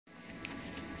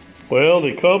Well,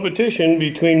 the competition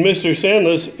between Mr.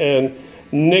 Sandless and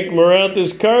Nick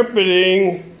Marathas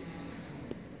Carpeting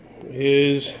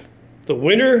is the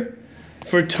winner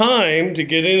for time to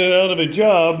get in and out of a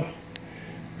job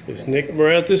is Nick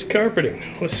Marathas Carpeting.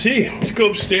 Let's see. Let's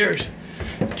go upstairs.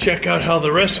 Check out how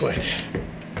the rest went.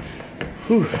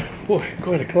 Whew, boy,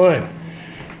 quite a climb.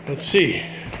 Let's see.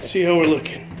 Let's see how we're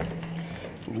looking.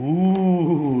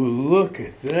 Ooh, look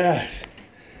at that.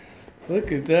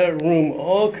 Look at that room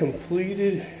all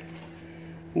completed.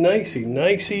 Nicey,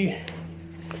 nicey.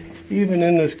 Even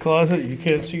in this closet, you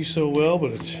can't see so well,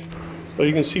 but well,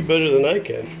 you can see better than I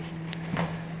can.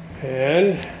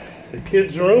 And the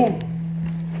kids' room.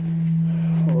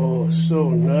 Oh, so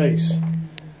nice.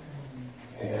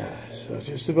 Yeah, so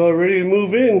just about ready to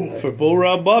move in for Bull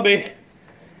Rob Bobby.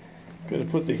 Gotta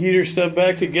put the heater stuff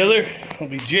back together. It'll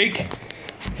be Jake.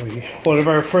 One of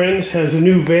our friends has a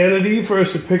new vanity for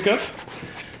us to pick up.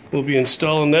 We'll be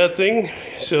installing that thing.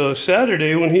 So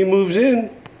Saturday when he moves in,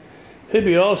 he'll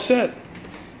be all set.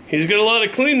 He's got a lot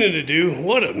of cleaning to do.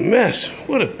 What a mess.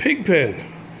 What a pig pen.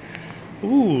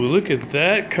 Ooh, look at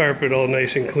that carpet all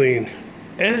nice and clean.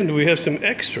 And we have some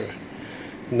extra.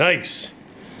 Nice.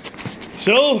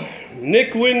 So,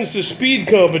 Nick wins the speed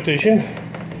competition.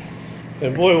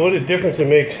 And boy, what a difference it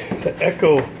makes. The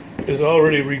echo is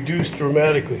already reduced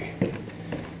dramatically.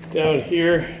 Down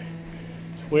here,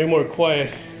 it's way more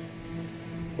quiet.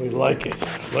 We like it.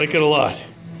 Like it a lot.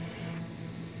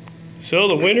 So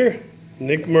the winner,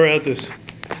 Nick Marathas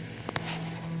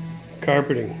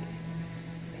Carpeting.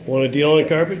 Want a deal on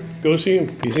carpet? Go see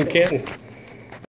him. He's in Canton.